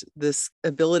 And this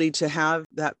ability to have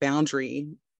that boundary,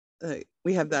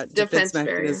 we have that defense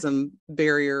mechanism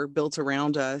barrier built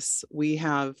around us. We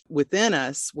have within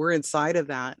us, we're inside of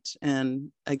that.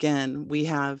 And again, we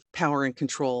have power and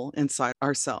control inside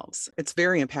ourselves. It's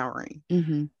very empowering.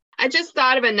 Mm-hmm. I just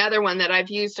thought of another one that I've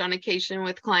used on occasion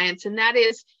with clients, and that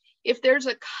is, if there's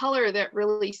a color that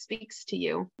really speaks to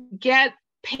you, get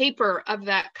paper of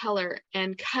that color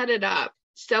and cut it up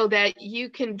so that you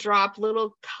can drop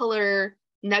little color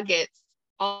nuggets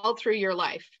all through your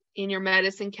life, in your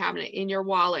medicine cabinet, in your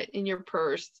wallet, in your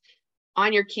purse,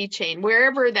 on your keychain,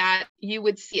 wherever that you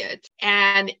would see it.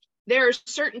 And there are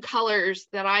certain colors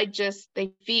that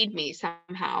they feed me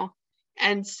somehow.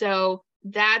 And so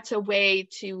that's a way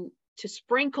to to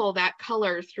sprinkle that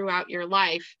color throughout your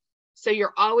life. So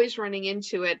you're always running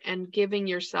into it and giving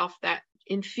yourself that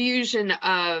infusion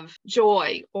of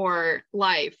joy or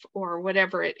life or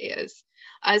whatever it is.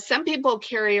 Some people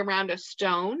carry around a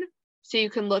stone. So you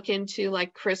can look into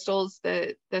like crystals,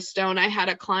 the stone. I had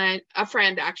a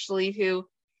friend actually, who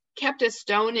kept a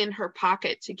stone in her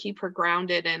pocket to keep her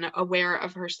grounded and aware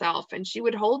of herself. And she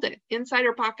would hold it inside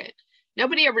her pocket.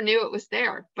 Nobody ever knew it was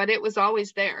there, but it was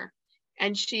always there.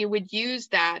 And she would use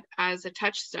that as a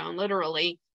touchstone,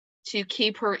 literally, to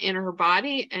keep her in her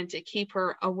body and to keep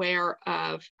her aware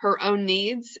of her own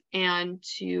needs and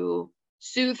to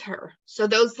soothe her. So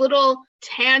those little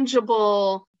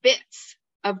tangible bits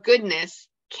of goodness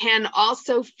can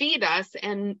also feed us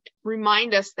and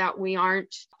remind us that we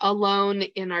aren't alone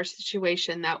in our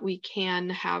situation, that we can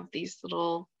have these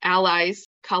little allies,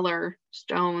 color,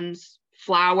 stones,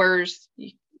 flowers,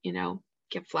 you know,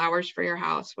 get flowers for your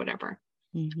house, whatever.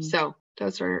 Mm-hmm. So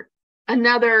those are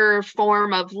another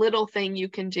form of little thing you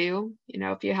can do. You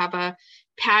know, if you have a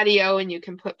patio and you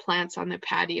can put plants on the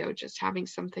patio, just having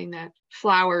something that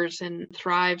flowers and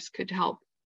thrives could help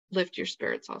lift your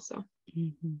spirits also.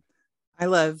 Mm-hmm. I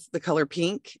love the color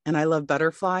pink and I love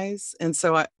butterflies. And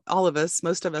so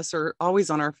most of us are always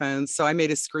on our phones. So I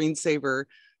made a screensaver.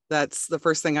 That's the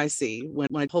first thing I see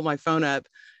when I pull my phone up.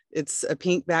 It's a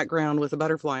pink background with a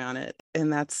butterfly on it.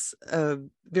 And that's a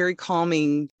very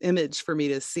calming image for me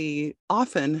to see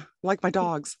often, like my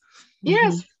dogs.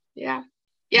 Yes. Mm-hmm. Yeah.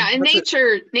 Yeah. And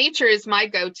nature is my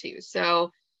go-to.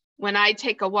 So when I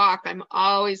take a walk, I'm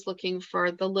always looking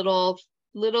for the little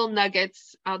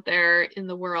nuggets out there in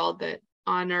the world that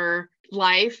honor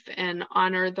life and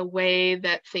honor the way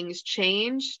that things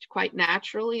changed quite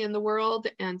naturally in the world.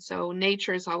 And so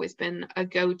nature has always been a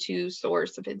go-to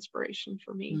source of inspiration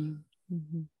for me.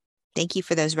 Mm-hmm. Thank you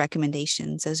for those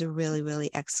recommendations. Those are really,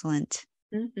 really excellent.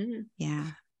 Mm-hmm. Yeah.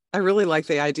 I really like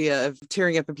the idea of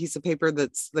tearing up a piece of paper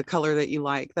that's the color that you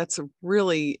like. That's a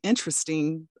really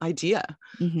interesting idea.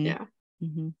 Mm-hmm. Yeah.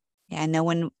 Mm-hmm. Yeah, no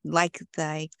one, like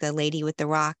the lady with the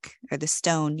rock or the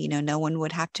stone, you know, no one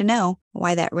would have to know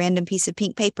why that random piece of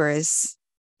pink paper is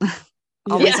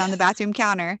always on the bathroom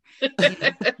counter.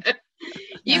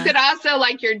 You could also,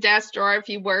 like your desk drawer, if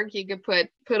you work, you could put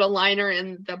a liner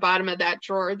in the bottom of that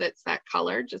drawer that's that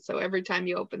color, just so every time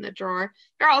you open the drawer,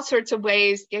 there are all sorts of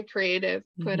ways. Get creative.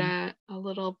 Put a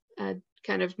little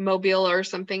kind of mobile or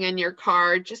something in your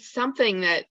car, just something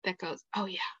that goes, oh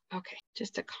yeah, okay.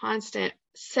 Just a constant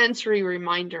sensory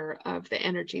reminder of the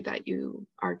energy that you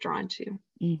are drawn to.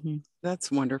 Mm-hmm. That's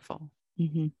wonderful.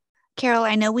 Mm-hmm. Carol,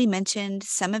 I know we mentioned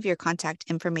some of your contact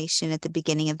information at the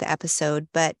beginning of the episode,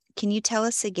 but can you tell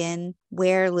us again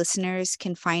where listeners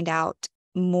can find out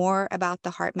more about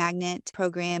the Heart Magnet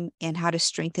program and how to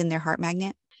strengthen their heart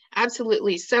magnet?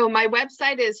 Absolutely. So my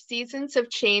website is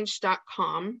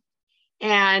seasonsofchange.com.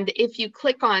 And if you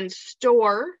click on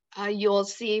store, you'll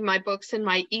see my books and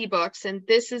my ebooks. And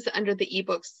this is under the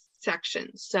ebooks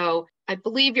section. So I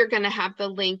believe you're going to have the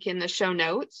link in the show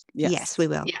notes. Yes, we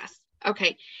will. Yes.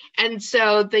 Okay. And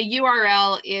so the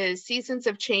URL is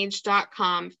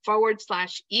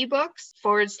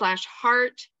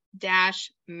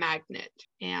seasonsofchange.com/ebooks/heart-magnet.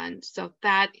 And so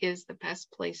that is the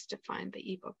best place to find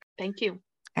the ebook. Thank you.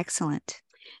 Excellent.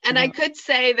 And I could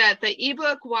say that the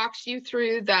ebook walks you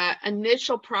through the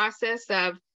initial process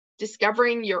of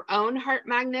discovering your own heart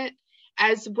magnet,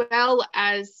 as well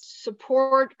as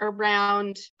support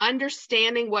around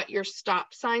understanding what your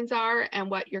stop signs are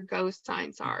and what your go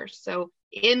signs are. So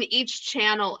in each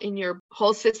channel in your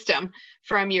whole system,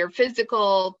 from your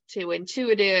physical to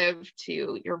intuitive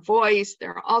to your voice,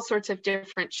 there are all sorts of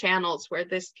different channels where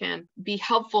this can be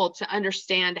helpful to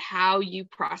understand how you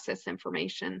process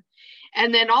information.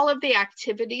 And then all of the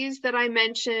activities that I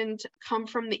mentioned come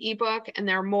from the ebook, and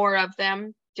there are more of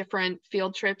them, different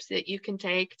field trips that you can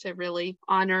take to really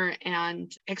honor and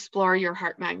explore your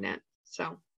heart magnet.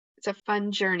 So it's a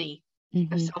fun journey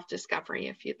of self-discovery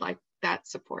if you'd like that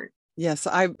support. Yes,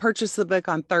 I purchased the book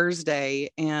on Thursday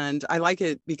and I like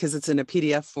it because it's in a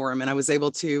PDF form and I was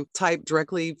able to type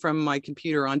directly from my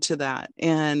computer onto that.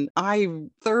 And I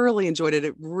thoroughly enjoyed it.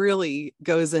 It really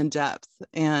goes in depth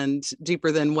and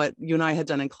deeper than what you and I had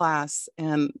done in class.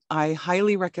 And I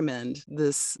highly recommend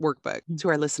this workbook to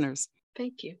our listeners.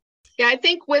 Thank you. Yeah, I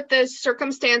think with the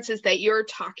circumstances that you're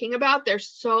talking about, there's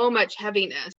so much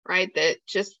heaviness, right? That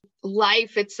just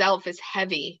life itself is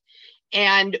heavy.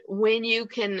 And when you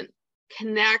can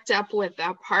connect up with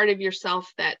that part of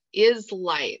yourself that is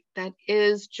light, that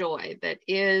is joy, that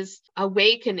is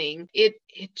awakening, it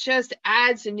just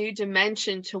adds a new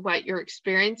dimension to what you're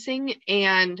experiencing.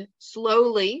 And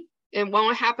slowly, It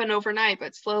won't happen overnight,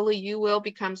 but slowly you will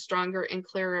become stronger and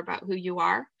clearer about who you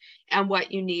are and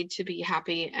what you need to be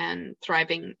happy and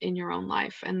thriving in your own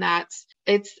life. And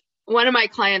it's one of my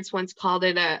clients once called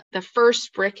it the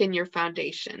first brick in your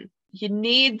foundation. You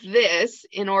need this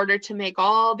in order to make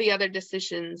all the other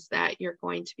decisions that you're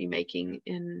going to be making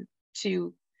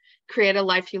to create a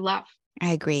life you love. I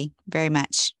agree very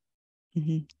much.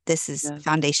 Mm-hmm. This is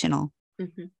foundational.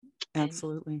 Mm-hmm.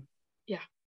 Absolutely. Yeah.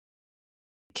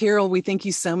 Carol, we thank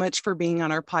you so much for being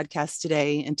on our podcast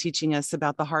today and teaching us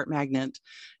about the heart magnet.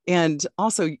 And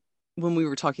also, when we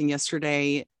were talking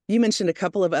yesterday, you mentioned a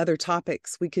couple of other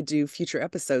topics we could do future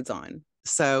episodes on.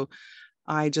 So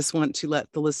I just want to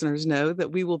let the listeners know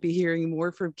that we will be hearing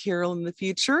more from Carol in the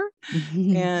future.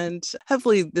 And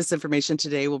hopefully this information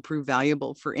today will prove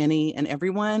valuable for any and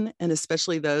everyone, and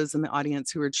especially those in the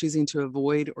audience who are choosing to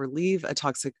avoid or leave a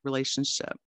toxic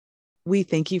relationship. We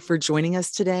thank you for joining us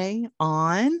today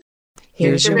on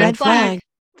Here's Your Red Flag.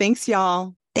 Thanks,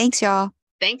 y'all. Thanks, y'all.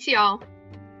 Thanks, y'all.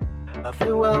 I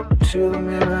flew up to the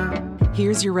mirror.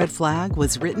 Here's Your Red Flag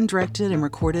was written, directed, and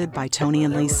recorded by Toni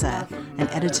and Lisa, and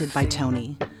edited by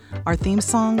Toni. Our theme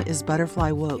song is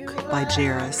Butterfly Woke by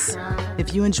Jairus.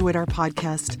 If you enjoyed our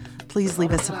podcast, please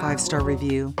leave us a 5-star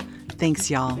review. Thanks,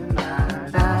 y'all.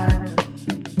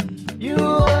 You